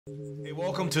Hey,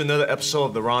 welcome to another episode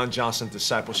of the Ron Johnson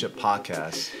Discipleship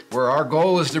Podcast. Where our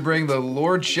goal is to bring the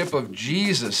lordship of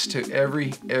Jesus to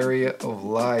every area of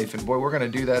life. And boy, we're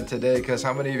going to do that today because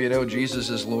how many of you know Jesus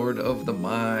is Lord of the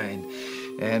mind?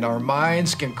 And our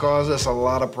minds can cause us a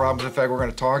lot of problems. In fact, we're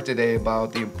going to talk today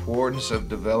about the importance of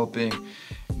developing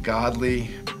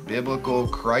godly, biblical,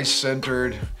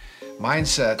 Christ-centered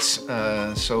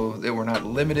mindsets so that we're not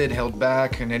limited, held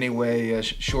back in any way,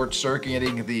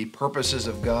 short-circuiting the purposes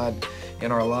of God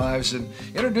in our lives. And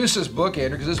introduce this book,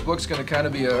 Andrew, because this book's going to kind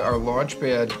of be our launch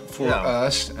pad for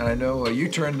us. And I know you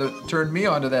turned me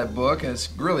onto that book, and it's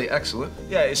really excellent.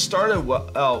 Yeah, it started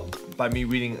by me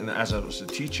reading, and as I was a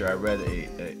teacher, I read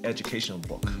a educational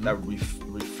book that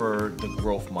referred the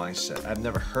growth mindset. I've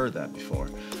never heard that before.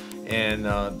 And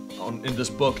in this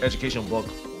book, educational book,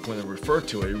 when it referred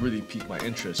to it, it really piqued my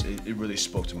interest. It really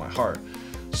spoke to my heart.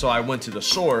 So I went to the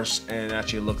source and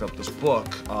actually looked up this book,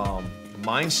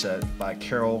 Mindset by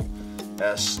Carol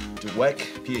S. Dweck,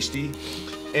 PhD.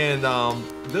 And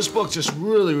this book just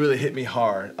really hit me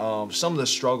hard. Some of the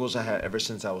struggles I had ever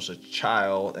since I was a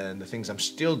child and the things I'm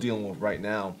still dealing with right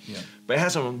now. Yeah. But it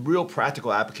has some real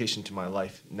practical application to my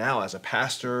life now as a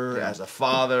pastor, as a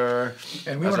father,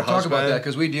 and we want to talk about that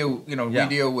because we deal, we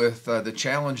deal with the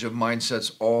challenge of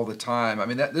mindsets all the time. I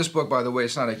mean, this book, by the way,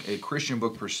 it's not a Christian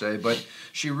book per se, but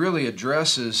she really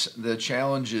addresses the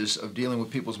challenges of dealing with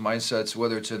people's mindsets,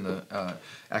 whether it's in the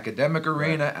academic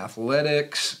arena,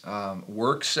 athletics,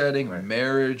 work setting,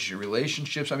 marriage,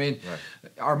 relationships. I mean,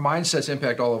 our mindsets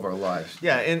impact all of our lives.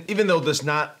 Yeah, and even though this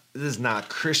is not a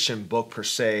Christian book per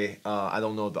se, I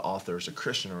don't know if the author is a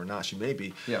Christian or not. She may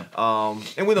be. Yeah.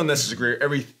 And we don't necessarily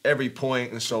agree every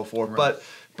point and so forth,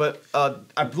 but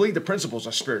I believe the principles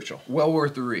are spiritual. Well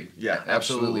worth the read. Yeah,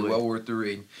 absolutely. Well worth the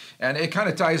read. And it kind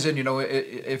of ties in,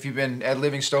 if you've been at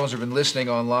Living Stones or been listening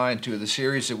online to the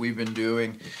series that we've been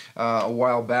doing, a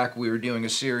while back we were doing a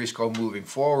series called Moving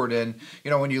Forward. And,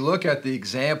 when you look at the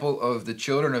example of the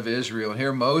children of Israel, and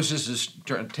here Moses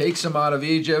takes them out of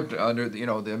Egypt under, the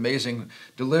amazing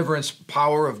deliverance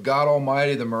power of God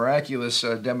Almighty, the miraculous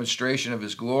demonstration of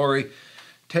His glory.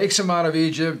 Takes him out of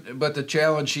Egypt, but the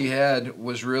challenge he had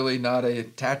was really not a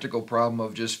tactical problem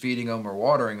of just feeding them or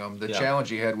watering them. The challenge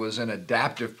he had was an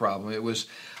adaptive problem. It was,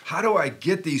 how do I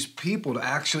get these people to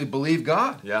actually believe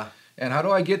God? Yeah. And how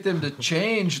do I get them to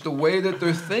change the way that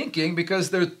they're thinking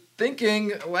because they're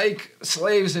thinking like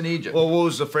slaves in Egypt? Well, what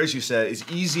was the phrase you said? It's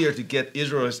easier to get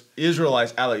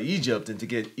Israelites out of Egypt than to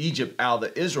get Egypt out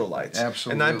of the Israelites.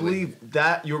 Absolutely. And I believe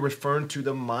that you're referring to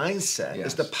the mindset. Yes.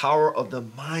 It's the power of the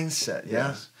mindset.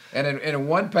 Yes. And in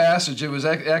one passage, it was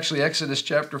actually Exodus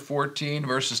chapter 14,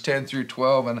 verses 10 through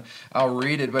 12, and I'll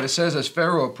read it. But it says, as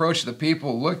Pharaoh approached, the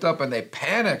people looked up and they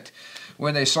panicked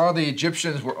when they saw the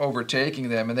Egyptians were overtaking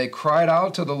them, and they cried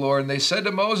out to the Lord, and they said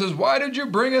to Moses, why did you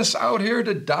bring us out here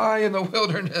to die in the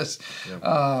wilderness?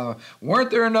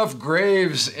 Weren't there enough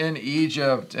graves in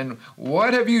Egypt? And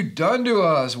what have you done to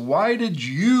us? Why did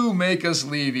you make us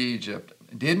leave Egypt?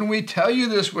 Didn't we tell you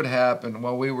this would happen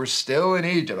while we were still in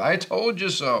Egypt? I told you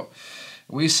so.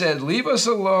 We said, leave us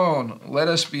alone. Let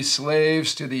us be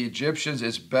slaves to the Egyptians.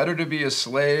 It's better to be a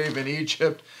slave in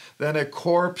Egypt than a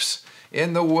corpse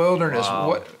in the wilderness.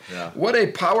 Wow. What a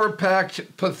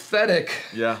power-packed, pathetic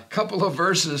couple of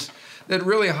verses that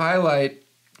really highlight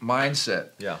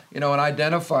mindset. Yeah. And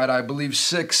identified, I believe,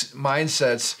 6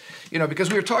 mindsets, because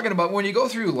we were talking about when you go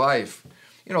through life,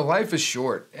 life is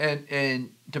short, and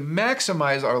to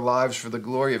maximize our lives for the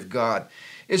glory of God,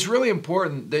 it's really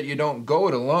important that you don't go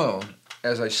it alone,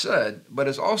 as I said, but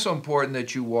it's also important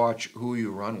that you watch who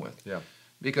you run with. Yeah.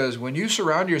 Because when you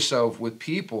surround yourself with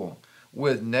people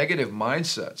with negative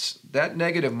mindsets, that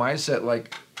negative mindset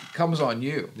comes on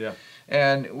you. Yeah.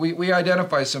 And we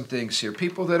identify some things here.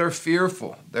 People that are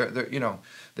fearful, they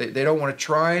don't want to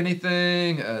try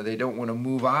anything. They don't want to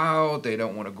move out. They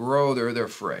don't want to grow. They're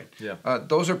afraid. Yeah.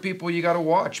 Those are people you got to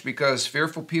watch because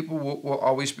fearful people will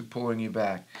always be pulling you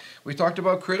back. We talked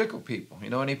about critical people. You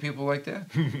know any people like that?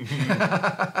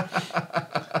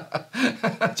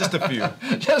 Just a few.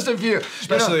 Just a few.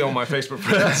 Especially on my Facebook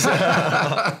friends.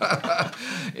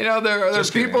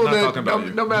 There's people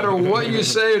that no matter what you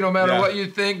say, no matter what you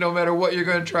think, no matter what you're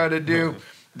going to try to do,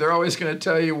 they're always going to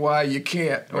tell you why you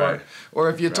can't. Or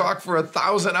if you talk for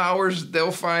 1,000 hours,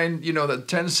 they'll find, the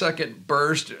 10-second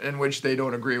burst in which they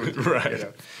don't agree with you.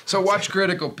 Right. So watch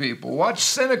critical people. Watch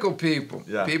cynical people.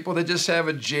 Yeah. People that just have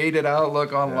a jaded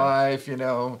outlook on life,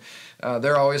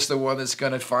 They're always the one that's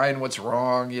going to find what's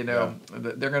wrong,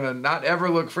 They're going to not ever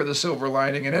look for the silver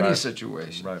lining in any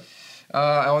situation. Right.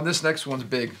 And this next one's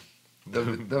big.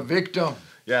 The victim.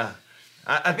 Yeah.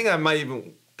 I think I might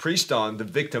even preached on the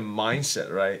victim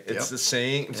mindset, right? It's the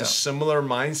same. It's a similar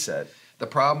mindset. The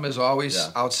problem is always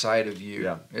outside of you.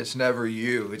 Yeah. It's never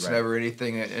you. It's never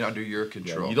anything under your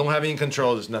control. Yeah. You don't have any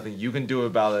control. There's nothing you can do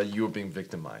about it. You're being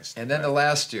victimized. And then the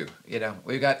last two,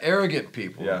 we've got arrogant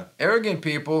people. Yeah. Arrogant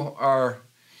people are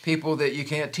people that you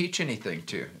can't teach anything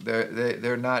to.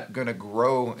 They're not going to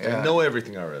grow. They know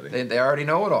everything already. They already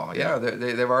know it all. Yeah,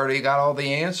 they've already got all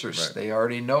the answers. Right. They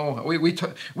already know.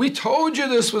 We told you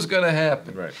this was going to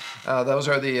happen. Right. Those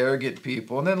are the arrogant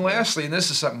people. And then lastly, and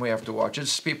this is something we have to watch,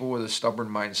 it's people with a stubborn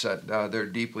mindset. They're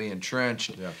deeply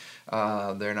entrenched.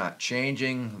 Yeah. They're not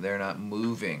changing. They're not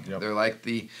moving. Yep. They're like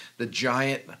the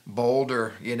giant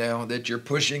boulder, that you're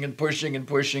pushing and pushing and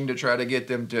pushing to try to get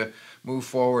them to move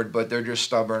forward, but they're just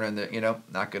stubborn and they're,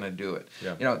 not going to do it.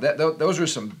 Yeah. Those are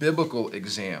some biblical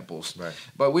examples. Right.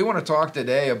 But we want to talk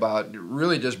today about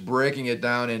really just breaking it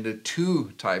down into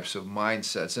two types of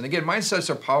mindsets. And again,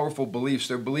 mindsets are powerful beliefs.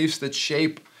 They're beliefs that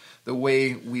shape the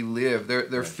way we live.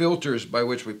 They're filters by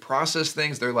which we process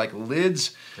things. They're like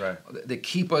lids that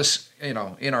keep us, in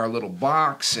our little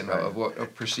box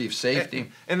of perceived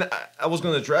safety. And I was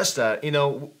going to address that.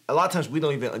 A lot of times we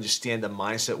don't even understand the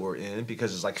mindset we're in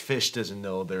because it's like fish doesn't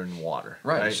know they're in water.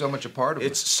 Right. It's so much a part of it.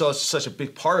 It's such a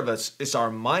big part of us. It's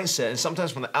our mindset. And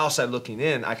sometimes from the outside looking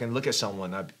in, I can look at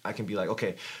someone. I can be like,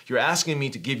 okay, you're asking me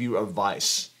to give you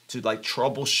advice to like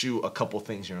troubleshoot a couple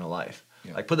things in your life.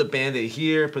 Yeah. Like put the Band-Aid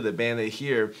here, put the Band-Aid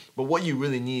here. But what you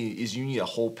really need is you need a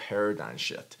whole paradigm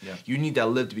shift. Yeah. You need that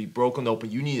lid to be broken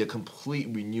open. You need a complete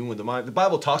renewing of the mind. The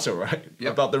Bible talks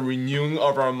about the renewing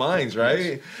of our minds,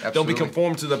 right? Yes, don't be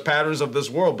conformed to the patterns of this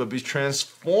world, but be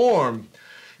transformed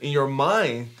in your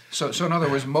mind. So in other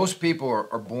words, most people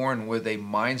are born with a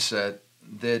mindset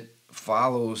that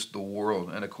follows the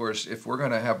world. And of course, if we're going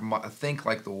to think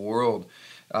like the world,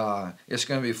 it's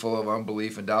going to be full of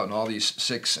unbelief and doubt and all these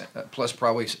 6 plus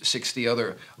probably 60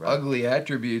 other ugly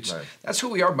attributes. Right. That's who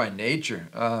we are by nature.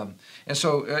 And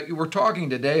so we're talking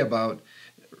today about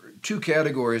two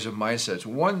categories of mindsets.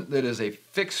 One that is a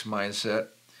fixed mindset,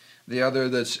 the other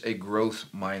that's a growth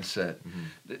mindset.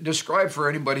 Mm-hmm. Describe for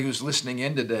anybody who's listening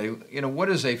in today, what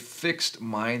is a fixed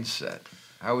mindset?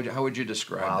 How would you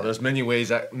describe that? There's many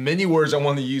words I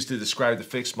want to use to describe the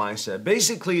fixed mindset.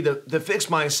 Basically, the fixed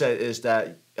mindset is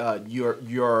that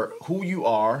your who you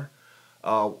are,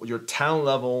 your talent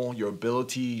level, your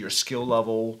ability, your skill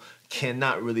level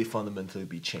cannot really fundamentally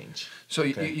be changed. So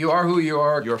you are who you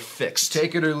are. You're fixed.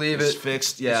 Take it or leave it. It's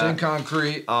fixed. Yeah. It's in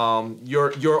concrete.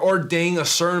 You're ordained a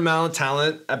certain amount of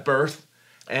talent at birth,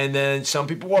 and then some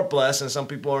people are blessed and some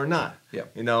people are not. Yeah.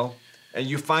 And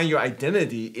you find your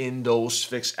identity in those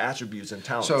fixed attributes and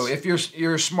talents. So if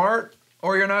you're smart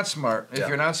or you're not smart. If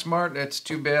you're not smart, that's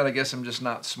too bad. I guess I'm just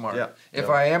not smart. Yeah. If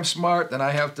I am smart, then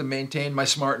I have to maintain my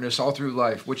smartness all through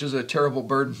life, which is a terrible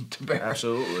burden to bear.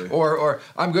 Absolutely. Or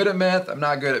I'm good at math. I'm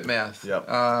not good at math. Yep.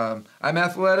 I'm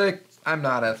athletic. I'm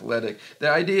not athletic. The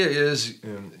idea is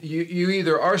you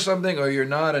either are something or you're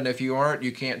not, and if you aren't,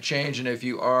 you can't change, and if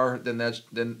you are,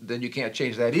 then you can't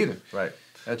change that either. Right.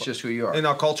 That's just who you are. In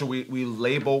our culture,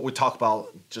 we talk about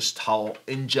just how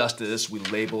injustice, we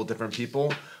label different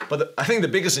people. But I think the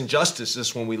biggest injustice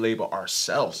is when we label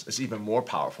ourselves. It's even more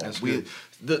powerful. When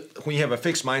you have a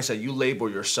fixed mindset, you label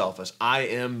yourself as, I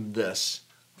am this.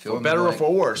 For better or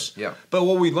for worse. Yeah. But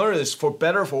what we learn is, for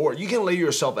better or for worse, you can label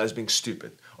yourself as being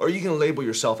stupid, or you can label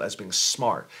yourself as being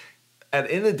smart. At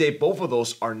the end of the day, both of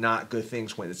those are not good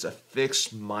things when it's a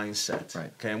fixed mindset. Right.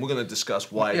 Okay, and we're going to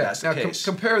discuss why that's the case.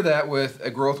 Compare that with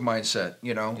a growth mindset.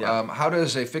 How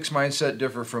does a fixed mindset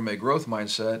differ from a growth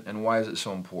mindset, and why is it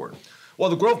so important? Well,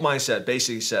 the growth mindset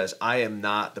basically says, I am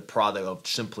not the product of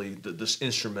simply this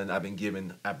instrument I've been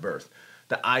given at birth.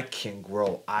 That I can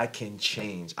grow, I can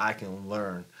change, I can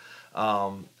learn.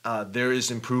 There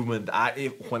is improvement.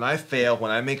 When I fail,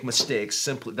 when I make mistakes,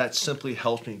 that simply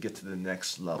helps me get to the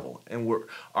next level. And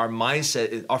our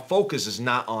mindset, our focus is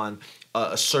not on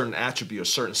a certain attribute, a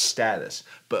certain status,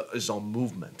 but is on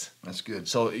movement. That's good.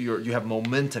 So you have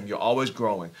momentum. You're always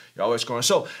growing.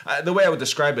 So the way I would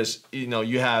describe it is,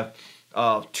 you have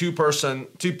two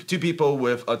people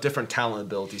with a different talent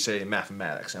ability, say in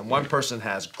mathematics, and one person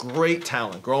has great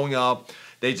talent growing up.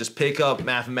 They just pick up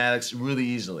mathematics really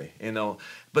easily,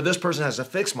 But this person has a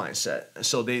fixed mindset.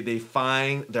 So they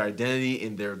find their identity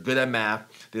and they're good at math.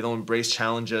 They don't embrace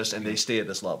challenges and they stay at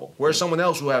this level. Whereas someone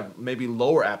else who have maybe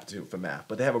lower aptitude for math,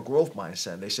 but they have a growth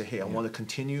mindset. And they say, hey, I want to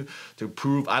continue to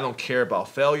improve. I don't care about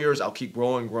failures. I'll keep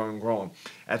growing.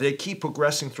 As they keep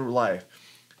progressing through life,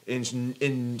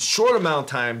 in short amount of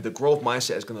time, the growth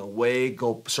mindset is going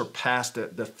to surpass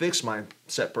the fixed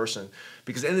mindset person,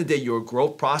 because at the end of the day, your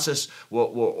growth process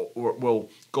will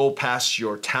go past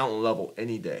your talent level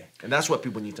any day, and that's what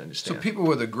people need to understand. So people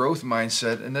with a growth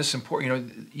mindset, and this is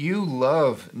important. You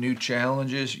love new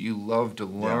challenges. You love to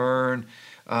learn.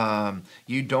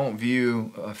 You don't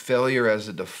view failure as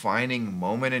a defining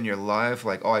moment in your life,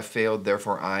 like, oh, I failed,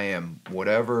 therefore I am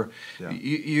whatever.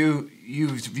 You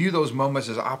view those moments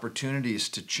as opportunities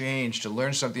to change, to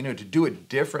learn something new, to do it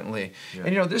differently.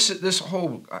 And this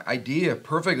whole idea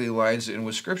perfectly lines in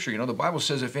with Scripture. The Bible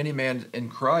says, if any man in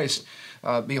Christ,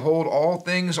 behold, all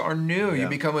things are new. You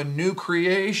become a new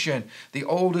creation. The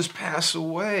old has passed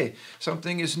away.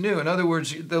 Something is new. In other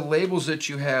words, the labels that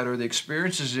you had, or the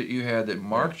experiences that you had that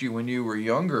marked you when you were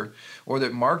younger, or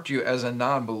that marked you as a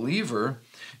non-believer,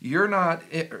 you're not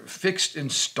fixed in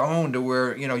stone to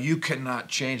where, you cannot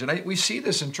change. And we see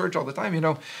this in church all the time.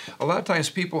 A lot of times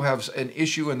people have an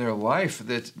issue in their life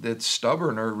that's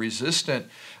stubborn or resistant,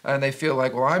 and they feel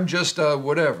like, well, I'm just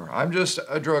whatever. I'm just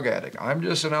a drug addict. I'm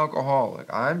just an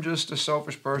alcoholic. I'm just a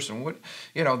selfish person.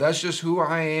 That's just who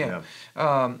I am.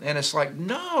 And it's like,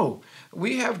 no,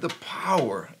 we have the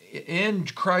power in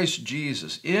Christ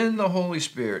Jesus, in the Holy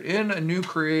Spirit, in a new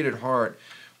created heart.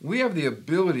 We have the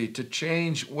ability to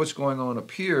change what's going on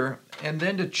up here, and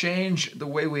then to change the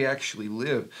way we actually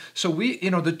live. So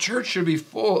the church should be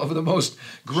full of the most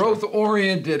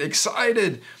growth-oriented,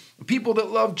 excited people that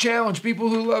love challenge, people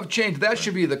who love change. That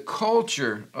should be the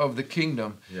culture of the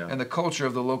kingdom and the culture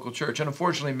of the local church. And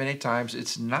unfortunately, many times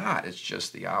it's not. It's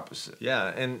just the opposite.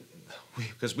 Yeah, and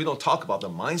because we don't talk about the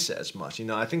mindset as much.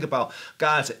 I think about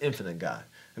God's an infinite God.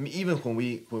 I mean, even when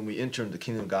we enter into the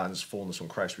kingdom of God in its fullness when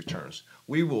Christ returns,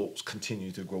 we will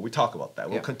continue to grow. We talk about that.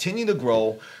 We'll continue to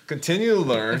grow, continue to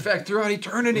learn. In fact, throughout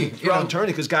eternity. Throughout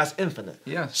eternity, because God's infinite.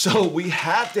 Yeah. So we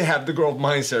have to have the growth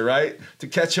mindset, right? To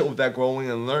catch up with that growing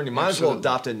and learning. Might as well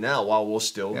adopt it now while we're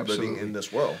still living in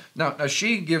this world. Now,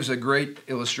 she gives a great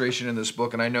illustration in this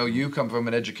book, and I know you come from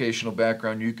an educational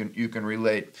background. You can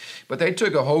relate. But they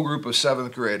took a whole group of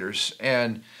 7th graders,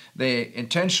 and they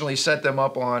intentionally set them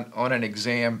up on an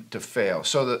exam to fail.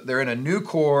 So that they're in a new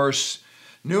course,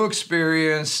 new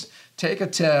experience, take a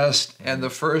test, and the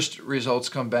first results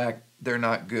come back, they're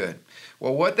not good.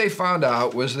 Well, what they found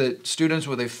out was that students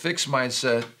with a fixed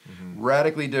mindset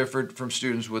radically differed from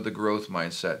students with a growth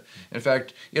mindset. In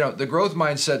fact, the growth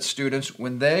mindset students,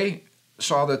 when they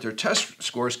saw that their test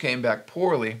scores came back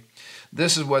poorly,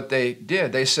 this is what they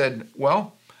did. They said,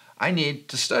 well, I need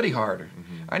to study harder.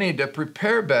 I need to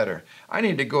prepare better. I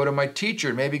need to go to my teacher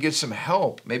and maybe get some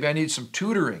help. Maybe I need some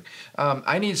tutoring.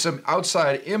 I need some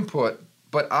outside input,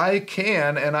 but I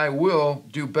can and I will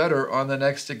do better on the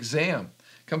next exam.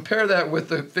 Compare that with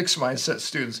the fixed mindset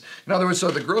students. In other words, so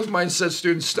the growth mindset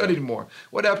students studied more.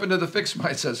 What happened to the fixed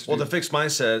mindset students? Well, the fixed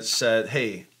mindset said,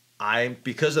 hey,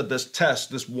 because of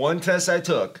this one test I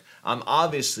took, I'm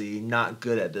obviously not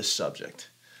good at this subject.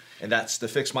 And that's the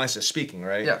fixed mindset speaking,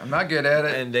 right? Yeah, I'm not good at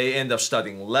it. And they end up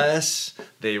studying less.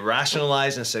 They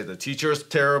rationalize and say the teacher is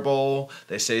terrible.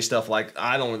 They say stuff like,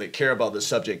 I don't really care about this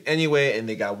subject anyway. And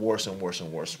they got worse and worse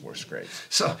and worse grades.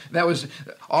 So that was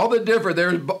all the different. They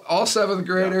were all 7th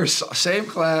graders, same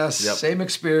class, same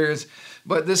experience.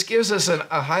 But this gives us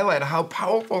a highlight of how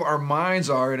powerful our minds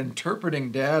are in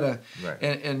interpreting data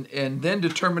and then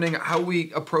determining how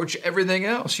we approach everything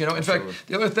else. In fact,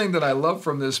 the other thing that I love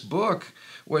from this book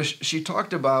was she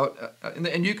talked about,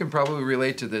 and you can probably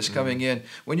relate to this coming in,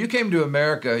 when you came to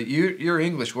America, your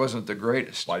English wasn't the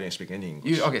greatest. Well, I didn't speak any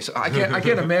English. So I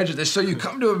can't imagine this. So you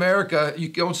come to America, you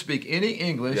don't speak any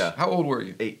English. Yeah. How old were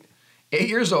you? 8. 8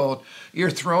 years old. You're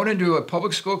thrown into a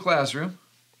public school classroom.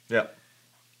 Yeah.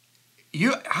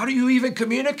 How do you even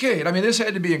communicate? I mean, this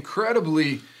had to be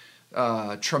incredibly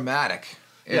traumatic.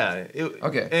 And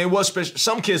it was special.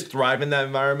 Some kids thrive in that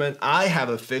environment. I have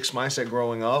a fixed mindset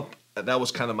growing up. That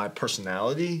was kind of my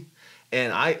personality,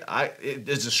 and it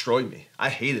destroyed me. I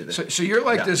hated it. So you're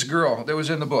like this girl that was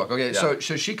in the book. Okay, so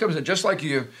she comes in just like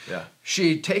you. Yeah.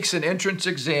 She takes an entrance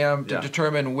exam to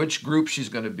determine which group she's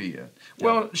going to be in.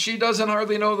 Well, she doesn't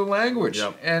hardly know the language,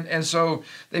 and so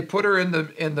they put her in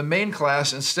the main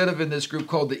class instead of in this group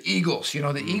called the Eagles.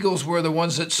 The Eagles were the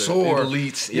ones that soar. The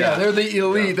elites. Yeah, they're the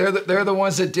elite. Yeah. They're the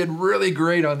ones that did really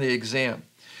great on the exam.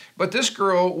 But this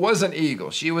girl was an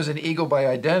Eagle. She was an Eagle by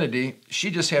identity.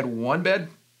 She just had one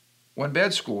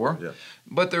bad score. Yeah.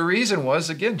 But the reason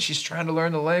was, again, she's trying to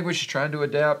learn the language. She's trying to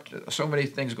adapt. So many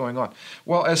things going on.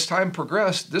 Well, as time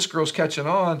progressed, this girl's catching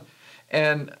on,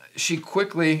 and she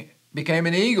quickly became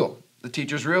an Eagle. the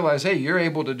teachers realized, hey, you're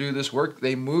able to do this work.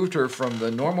 They moved her from the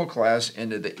normal class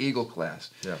into the Eagle class.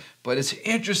 Yeah. But it's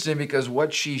interesting because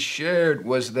what she shared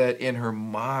was that in her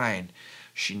mind,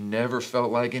 she never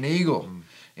felt like an Eagle.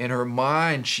 In her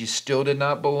mind, she still did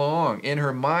not belong. In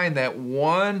her mind, that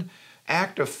one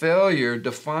act of failure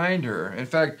defined her. In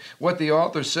fact, what the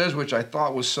author says, which I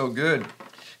thought was so good,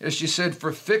 is she said,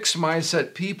 for fixed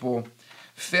mindset people,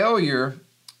 failure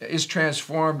is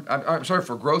transformed,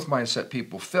 for growth mindset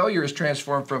people, failure is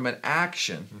transformed from an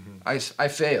action, I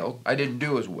failed, I didn't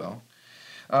do as well,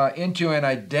 into an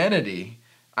identity,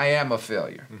 I am a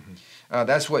failure.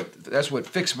 That's what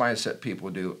fixed mindset people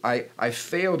do. I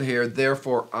failed here,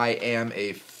 therefore I am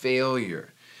a failure.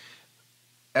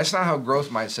 That's not how growth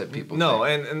mindset people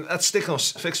think. And let's stick on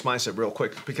fixed mindset real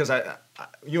quick, because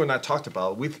you and I talked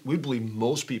about, we believe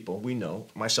most people we know,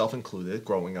 myself included,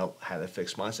 growing up had a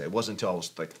fixed mindset. It wasn't until I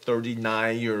was like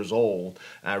 39 years old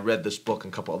and I read this book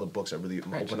and a couple other books that really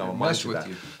opened up my mind to that.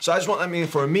 So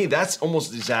for me, that's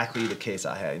almost exactly the case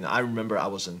I had. I remember I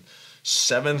was in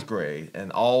 7th grade,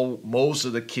 and most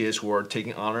of the kids who were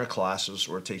taking honor classes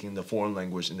were taking the foreign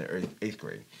language in their 8th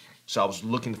grade. So I was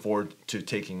looking forward to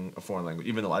taking a foreign language,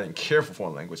 even though I didn't care for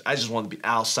foreign language. I just wanted to be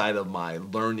outside of my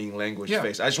learning language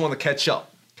phase. I just wanted to catch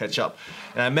up.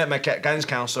 And I met my guidance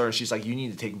counselor, and she's like, you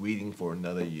need to take reading for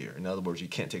another year. In other words, you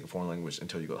can't take a foreign language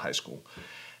until you go to high school.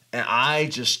 And I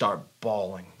just start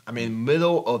bawling.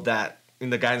 Middle of that, in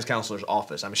the guidance counselor's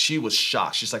office. She was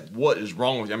shocked. She's like, what is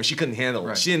wrong with you? She couldn't handle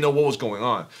it. She didn't know what was going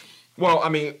on. Well,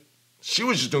 she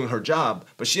was just doing her job,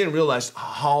 but she didn't realize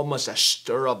how much that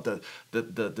stir up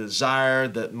the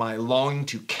desire, my longing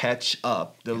to catch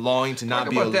up, the longing to not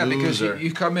be a loser. Because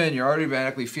you come in, you're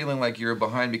automatically feeling like you're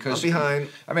behind because... I'm behind.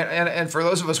 And for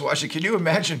those of us watching, can you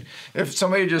imagine if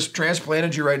somebody just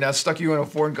transplanted you right now, stuck you in a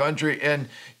foreign country, and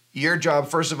your job,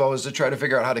 first of all, is to try to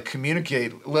figure out how to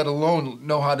communicate, let alone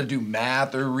know how to do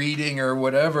math or reading or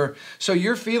whatever. So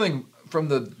you're feeling... From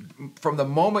the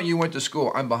moment you went to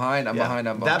school, I'm behind.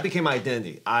 That became my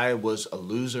identity. I was a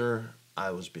loser.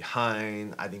 I was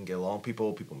behind. I didn't get along with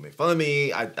people. People made fun of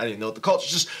me. I didn't know the culture.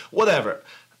 Just whatever.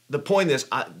 The point is,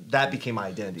 that became my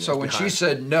identity. So when she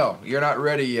said, no, you're not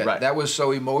ready yet, that was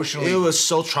so emotionally... It was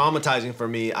so traumatizing for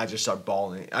me, I just started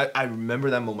bawling. I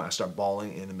remember that moment. I started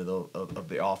bawling in the middle of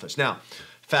the office. Now,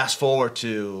 fast forward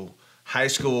to high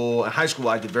school. In high school,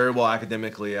 I did very well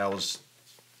academically. I was...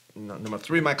 number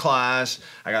 3 in my class.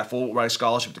 I got a full-ride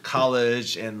scholarship to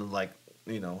college, and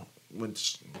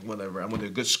whatever. I went to a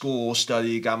good school,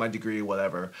 studied, got my degree,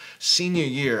 whatever. Senior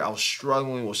year, I was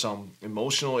struggling with some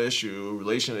emotional issue,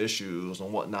 relational issues,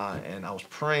 and whatnot. And I was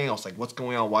praying. I was like, "What's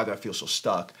going on? Why do I feel so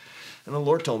stuck?" And the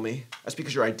Lord told me, "That's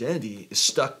because your identity is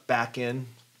stuck back in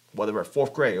whatever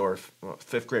 4th grade or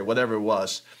 5th grade, whatever it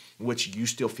was, in which you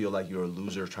still feel like you're a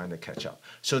loser trying to catch up."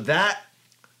 So that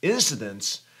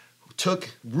incident took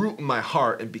root in my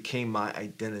heart and became my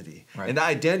identity. Right. And that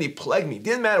identity plagued me. It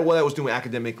didn't matter what I was doing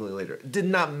academically later. It did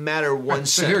not matter one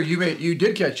cent. So here, you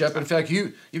did catch up. In fact,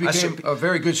 you became a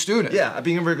very good student. Yeah, I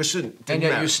became a very good student. And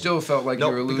yet you still felt like you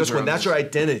were a loser. Because when that's your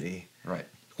identity, right?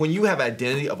 When you have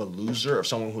identity of a loser, of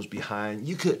someone who's behind,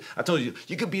 I told you,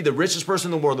 you could be the richest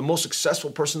person in the world, the most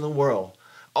successful person in the world.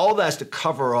 All that's to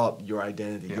cover up your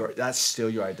identity. Yeah. That's still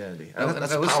your identity. Now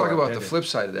let's talk about the flip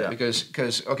side of that,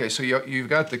 because okay, so you've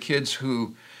got the kids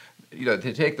who,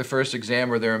 they take the first exam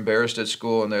where they're embarrassed at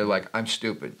school and they're like, I'm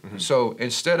stupid. So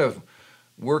instead of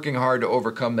working hard to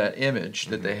overcome that image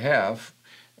that they have,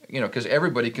 because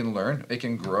everybody can learn, they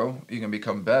can grow, you can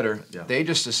become better. Yeah. They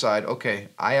just decide, okay,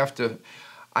 I have to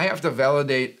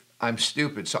validate I'm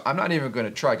stupid, so I'm not even going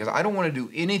to try because I don't want to do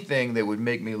anything that would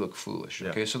make me look foolish.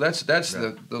 Okay, so that's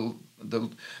the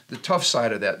tough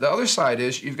side of that. The other side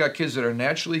is you've got kids that are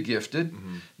naturally gifted,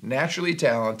 naturally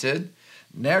talented,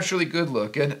 naturally good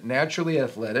looking, naturally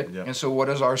athletic, and so what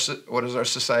does our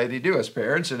society do as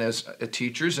parents and as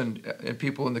teachers and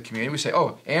people in the community? We say,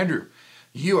 oh, Andrew,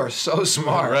 you are so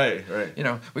smart. Right.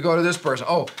 We go to this person.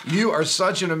 Oh, you are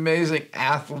such an amazing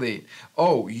athlete.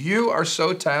 Oh, you are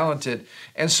so talented.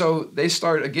 And so they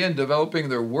start, again, developing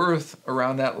their worth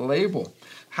around that label.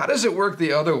 How does it work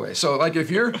the other way? So, like,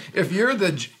 if you're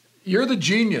the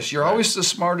genius, you're always the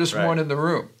smartest one in the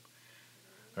room.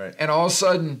 Right. And all of a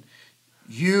sudden,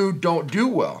 you don't do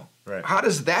well. Right. How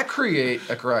does that create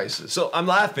a crisis? So I'm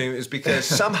laughing is because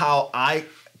somehow I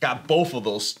got both of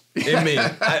those in me.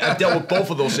 I dealt with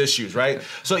both of those issues, right?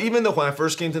 So even though when I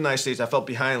first came to the United States, I felt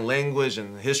behind language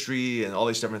and history and all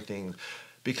these different things,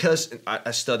 because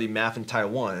I studied math in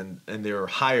Taiwan and they're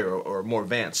higher or more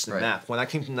advanced in math. When I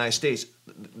came to the United States,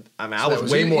 I mean, I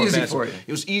was way more advanced.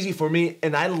 It was easy for me,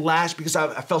 and I latched because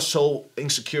I felt so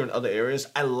insecure in other areas.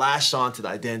 I latched on to the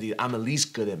identity. I'm at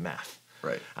least good at math.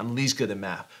 Right. I'm at least good at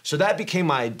math. So that became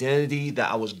my identity,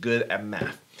 that I was good at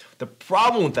math. The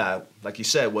problem with that, like you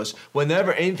said, was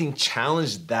whenever anything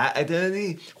challenged that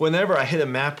identity, whenever I hit a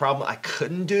math problem I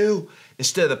couldn't do,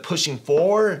 instead of pushing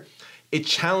forward, it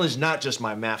challenged not just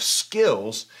my math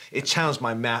skills, it challenged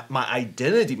my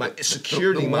identity, my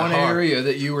security, my heart. The one area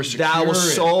that you were secure that I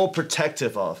was so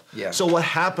protective of. Yeah. So what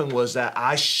happened was that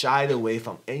I shied away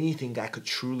from anything that could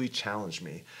truly challenge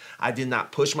me. I did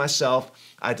not push myself.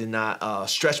 I did not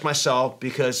stretch myself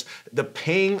because the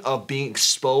pain of being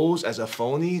exposed as a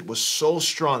phony was so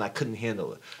strong I couldn't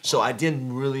handle it. So I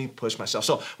didn't really push myself.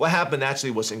 So what happened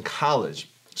actually was in college.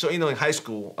 So, you know, in high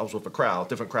school, I was with a crowd,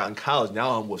 different crowd. In college,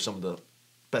 now I'm with some of the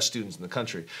best students in the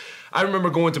country. I remember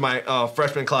going to my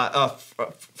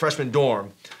freshman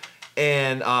dorm,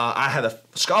 and I had a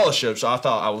scholarship, so I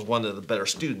thought I was one of the better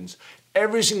students.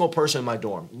 Every single person in my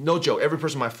dorm, no joke, every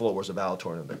person on my floor was a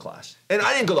valedictorian of their class. And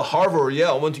I didn't go to Harvard or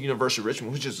Yale. I went to University of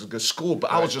Richmond, which is a good school,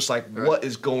 but I was just like, what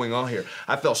is going on here?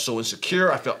 I felt so insecure.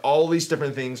 I felt all these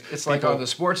different things. It's like on the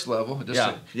sports level.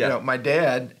 You know, my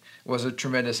dad was a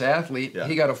tremendous athlete. Yeah.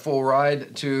 He got a full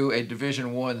ride to a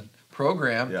Division I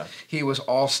program. Yeah. He was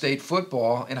all-state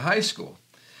football in high school.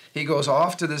 He goes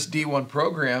off to this D1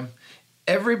 program.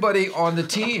 Everybody on the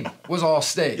team was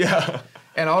all-state. Yeah.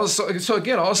 And so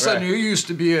again, all of a sudden you're used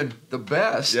to being the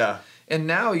best. Yeah. And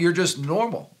now you're just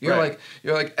normal. You're like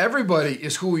everybody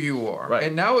is who you are. Right.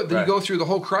 And now you go through the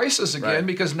whole crisis again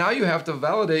because now you have to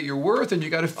validate your worth and you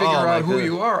got to figure out who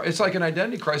you are. It's like an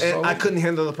identity crisis. And I couldn't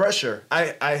handle the pressure.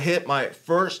 I hit my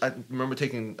first. I remember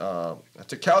taking I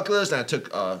took calculus and I took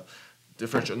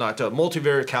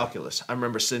multivariate calculus. I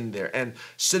remember sitting there and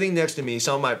sitting next to me,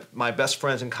 some of my best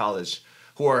friends in college,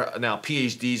 who are now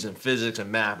PhDs in physics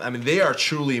and math. I mean, they are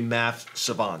truly math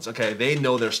savants, okay? They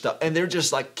know their stuff, and they're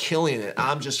just, like, killing it.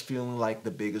 I'm just feeling like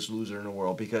the biggest loser in the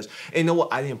world because, and you know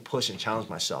what? I didn't push and challenge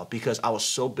myself because I was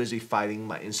so busy fighting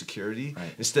my insecurity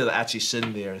instead of actually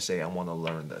sitting there and saying, I want to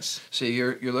learn this. See,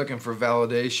 you're looking for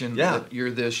validation. Yeah. That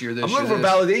you're this, you're this, I'm looking for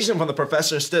validation from the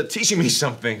professor instead of teaching me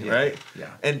something, right?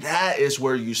 Yeah. And that is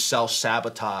where you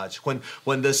self-sabotage.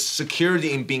 When the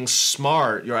security in being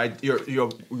smart,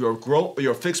 your growth,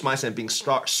 your fixed mindset and being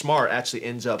smart actually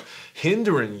ends up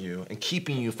hindering you and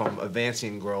keeping you from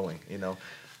advancing and growing, you know?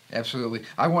 Absolutely.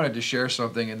 I wanted to share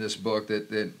something in this book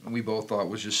that we both thought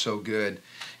was just so good.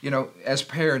 You know, as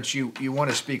parents, you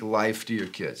want to speak life to your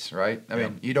kids, right? I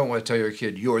mean, you don't want to tell your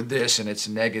kid, you're this and it's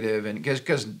negative, and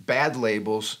because bad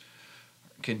labels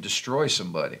can destroy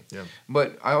somebody. Yeah.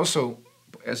 But I also,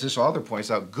 as this author points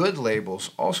out, good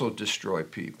labels also destroy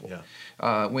people. Yeah.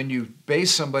 When you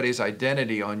base somebody's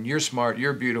identity on you're smart,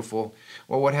 you're beautiful,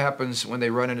 well, what happens when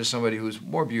they run into somebody who's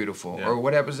more beautiful? Yeah. Or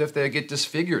what happens if they get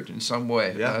disfigured in some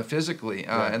way physically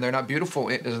and they're not beautiful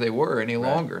as they were any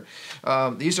longer?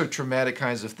 These are traumatic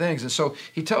kinds of things. And so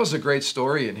he tells a great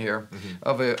story in here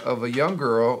of a young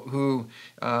girl who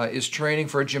is training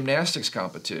for a gymnastics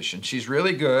competition. She's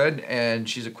really good and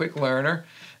she's a quick learner.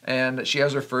 And she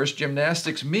has her first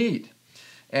gymnastics meet,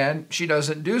 and she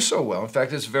doesn't do so well. In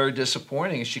fact, it's very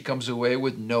disappointing. She comes away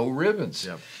with no ribbons.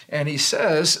 Yep. And he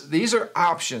says, these are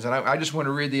options, and I just want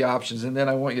to read the options, and then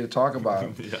I want you to talk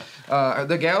about them.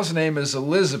 The gal's name is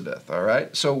Elizabeth, all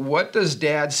right? So what does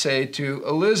Dad say to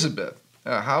Elizabeth?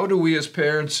 How do we as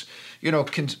parents, you know,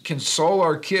 console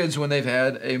our kids when they've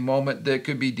had a moment that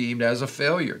could be deemed as a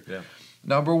failure? Yeah.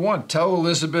 Number one, tell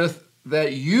Elizabeth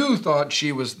that you thought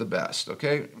she was the best,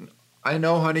 okay? I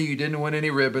know, honey, you didn't win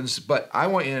any ribbons, but I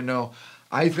want you to know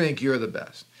I think you're the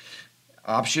best.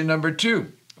 Option number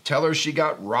two, tell her she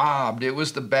got robbed. It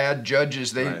was the bad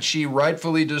judges. She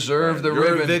rightfully deserved the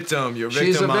ribbon. You're a victim. You're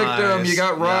victimized. She's a victim. You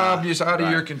got robbed. It's out of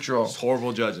your control. It's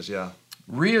horrible judges,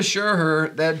 Reassure her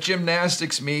that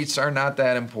gymnastics meets are not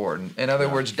that important. In other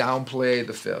words, downplay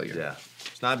the failure. Yeah.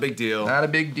 It's not a big deal. Not a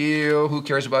big deal. Who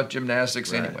cares about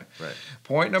gymnastics anyway? Right.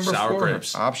 Point number Sour 4.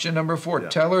 Grapes. Option number 4.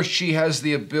 Tell her she has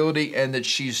the ability and that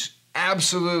she's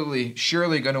absolutely,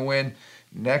 surely going to win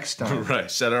next time.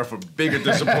 Right. Set her up for bigger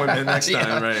disappointment next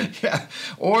time, right? Yeah.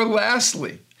 Or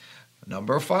lastly,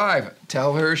 number 5.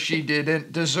 Tell her she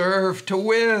didn't deserve to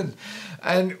win.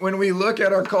 And when we look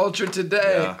at our culture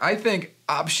today, I think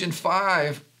option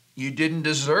 5, you didn't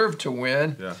deserve to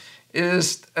win,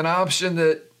 is an option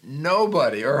that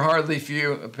nobody or hardly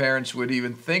few parents would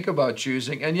even think about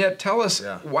choosing. And yet tell us,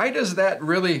 why does that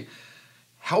really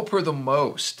help her the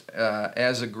most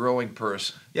as a growing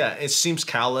person? Yeah, it seems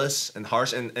callous and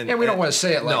harsh, and we don't want to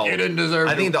say it like you didn't deserve.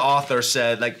 I think the author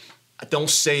said, like, don't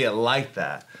say it like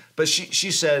that. But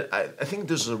she said, I think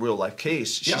this is a real life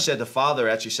case. She said the father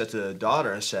actually said to the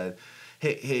daughter and said,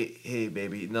 hey,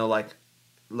 baby, like,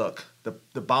 look,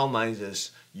 the bottom line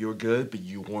is you're good, but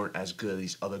you weren't as good as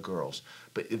these other girls.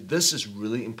 But if this is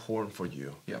really important for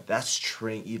you, that's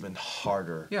train even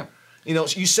harder. Yeah.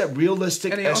 You set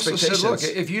realistic expectations. And he also said, look,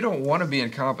 if you don't want to be in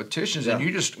competitions and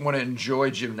you just want to enjoy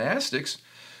gymnastics,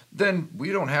 then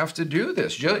we don't have to do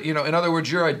this. In other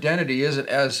words, your identity isn't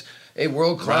as a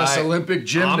world-class Olympic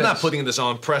gymnast. I'm not putting this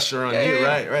on pressure on you.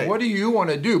 Right. What do you want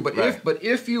to do? But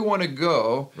if you want to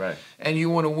go and you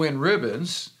want to win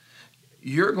ribbons,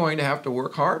 you're going to have to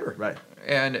work harder. Right.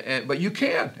 But you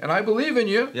can, and I believe in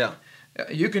you. Yeah.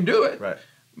 You can do it. Right.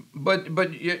 But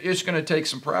it's going to take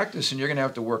some practice, and you're going to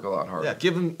have to work a lot harder. Yeah,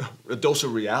 give them a dose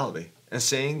of reality and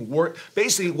saying work.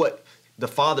 Basically, what the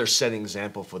father's setting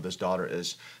example for this daughter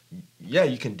is,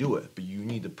 you can do it, but you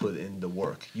need to put in the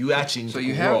work. You actually need to grow. So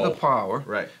you have the power.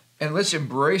 Right. And let's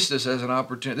embrace this as an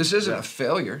opportunity. This isn't a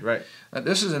failure. Right.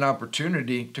 This is an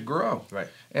opportunity to grow. Right.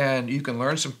 And you can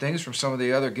learn some things from some of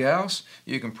the other gals.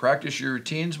 You can practice your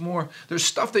routines more. There's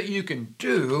stuff that you can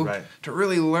do to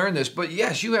really learn this. But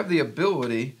yes, you have the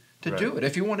ability to do it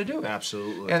if you want to do it.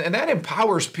 Absolutely. And that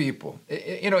empowers people.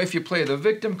 If you play the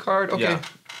victim card,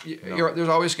 there's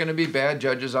always going to be bad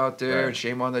judges out there, and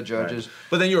shame on the judges. Right.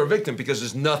 But then you're a victim because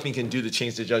there's nothing you can do to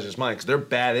change the judge's mind because they're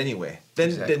bad anyway.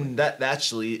 Then that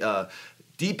actually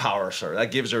depowers her. That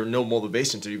gives her no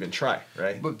motivation to even try,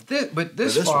 right? But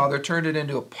this father turned it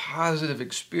into a positive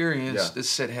experience that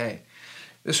said, hey,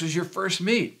 this was your first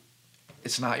meet.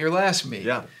 It's not your last meet.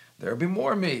 Yeah. There'll be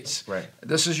more meets. Right.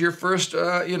 This is your first,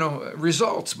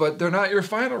 results, but they're not your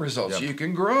final results. Yep. You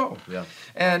can grow. Yeah.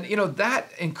 And,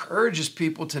 that encourages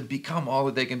people to become all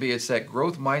that they can be. It's that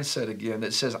growth mindset again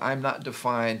that says, I'm not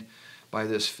defined by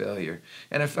this failure.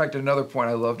 And in fact, another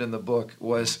point I loved in the book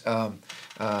was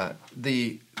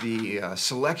the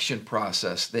selection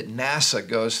process that NASA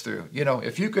goes through.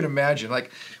 If you could imagine,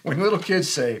 like when little kids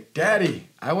say, Daddy,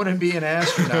 I want to be an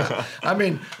astronaut. I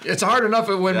mean, it's hard enough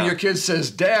when your kid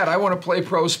says, Dad, I want to play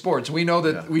pro sports. We know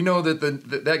that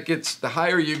that gets, the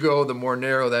higher you go, the more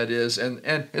narrow that is. And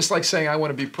it's like saying, I want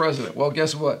to be president. Well,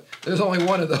 guess what? There's only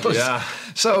one of those. Yeah.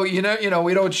 So,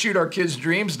 we don't shoot our kids'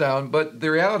 dreams down, but the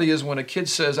reality is when a kid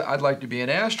says, I'd like to be an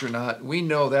astronaut, we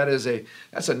know that's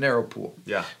a narrow pool.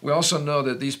 Yeah. We also know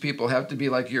that these people have to be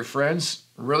like your friends,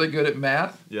 really good at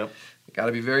math. Yep. They got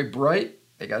to be very bright.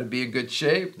 They got to be in good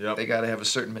shape. Yep. They got to have a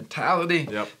certain mentality.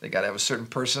 Yep. They got to have a certain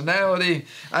personality.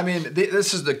 I mean,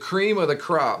 this is the cream of the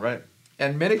crop. Right.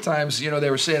 And many times, they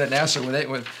were saying at NASA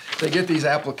when they get these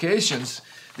applications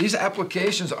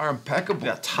are impeccable.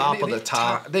 Yeah, top of the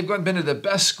top. They've been to the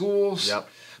best schools. Yep.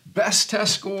 Best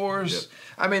test scores. Yep.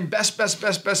 I mean, best.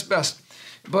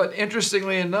 But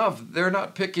interestingly enough, they're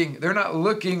not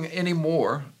looking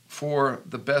anymore for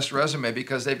the best resume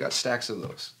because they've got stacks of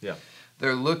those. Yeah.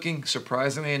 They're looking,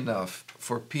 surprisingly enough,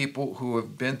 for people who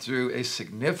have been through a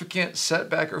significant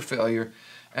setback or failure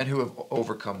and who have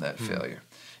overcome that failure.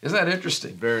 Isn't that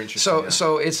interesting? Very interesting.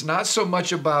 So it's not so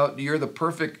much about you're the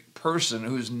perfect person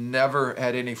who's never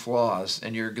had any flaws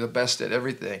and you're the best at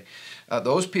everything.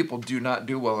 Those people do not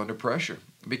do well under pressure.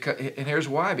 And here's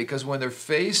why. Because when they're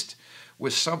faced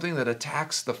with something that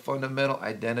attacks the fundamental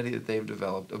identity that they've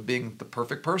developed of being the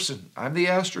perfect person, I'm the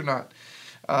astronaut.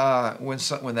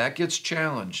 When that gets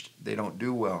challenged, they don't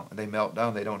do well. They melt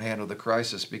down. They don't handle the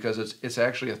crisis because it's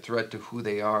actually a threat to who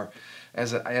they are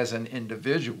as an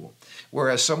individual.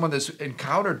 Whereas someone that's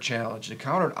encountered challenge,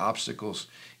 encountered obstacles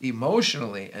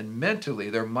emotionally and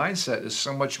mentally, their mindset is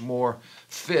so much more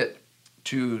fit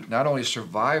to not only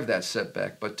survive that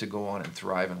setback, but to go on and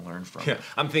thrive and learn from it.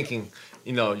 I'm thinking,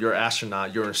 you're an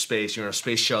astronaut, you're in space, you're in a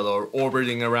space shuttle or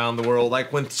orbiting around the world.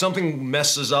 Like when something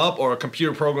messes up or a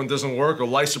computer program doesn't work or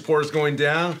life support is going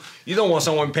down, you don't want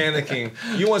someone panicking.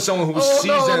 You want someone who's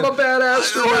seasoned. I'm a bad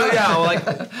astronaut. Yeah, like,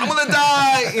 I'm going to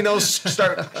die,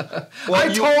 start. Well,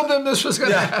 I told them this was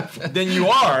going to happen. Then you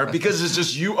are, because it's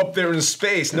just you up there in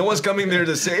space. No one's coming there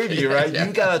to save you, right?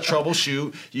 You got to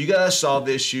troubleshoot. You got to solve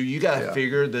the issue. You got to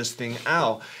figure this thing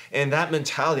out. And that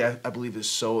mentality, I believe, is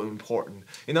so important.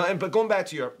 But going back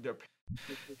to your...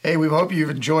 Hey, we hope you've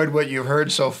enjoyed what you've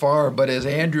heard so far. But as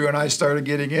Andrew and I started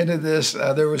getting into this,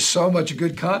 there was so much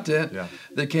good content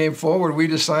that came forward. We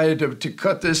decided to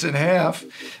cut this in half.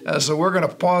 So we're going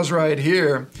to pause right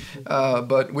here.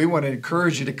 But we want to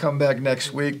encourage you to come back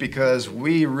next week because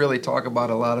we really talk about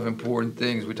a lot of important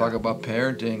things. We talk about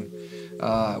parenting.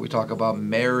 We talk about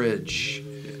marriage.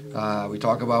 We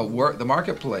talk about work, the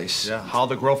marketplace. Yeah, how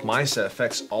the growth mindset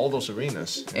affects all those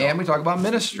arenas. And we talk about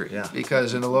ministry. Yeah.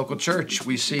 Because in the local church,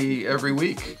 we see every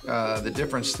week the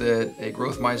difference that a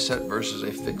growth mindset versus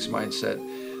a fixed mindset,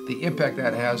 the impact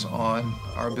that has on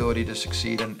our ability to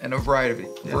succeed in a variety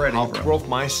how of growth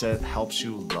mindset helps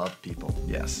you love people.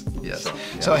 Yes.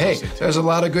 So hey, there's a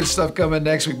lot of good stuff coming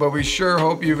next week, but we sure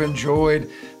hope you've enjoyed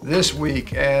this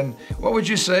week. And what would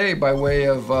you say by way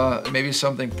of maybe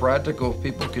something practical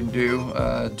people can do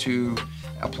to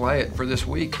apply it for this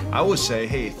week? I would say,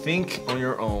 hey, think on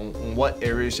your own. In what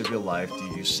areas of your life do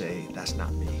you say, that's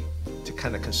not me? To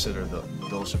kind of consider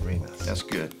those arenas. That's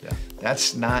good. Yeah.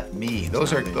 That's not me.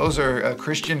 Those are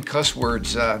Christian cuss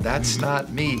words. That's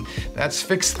not me. That's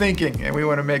fixed thinking, and we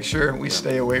want to make sure we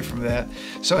stay away from that.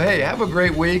 So hey, have a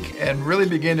great week and really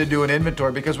begin to do an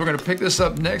inventory, because we're going to pick this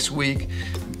up next week,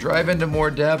 drive into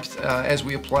more depth as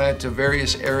we apply it to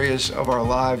various areas of our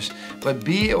lives. But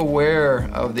be aware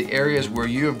of the areas where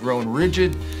you have grown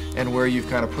rigid and where you've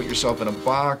kind of put yourself in a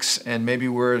box, and maybe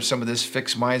where some of this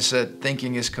fixed mindset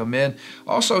thinking has come in.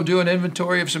 Also do an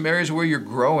inventory of some areas where you're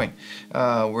growing,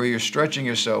 where you're stretching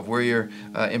yourself, where you're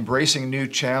embracing new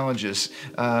challenges.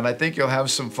 And I think you'll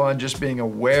have some fun just being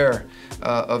aware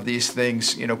of these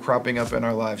things, cropping up in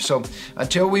our lives. So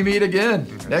until we meet again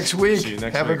next week,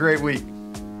 have a great week.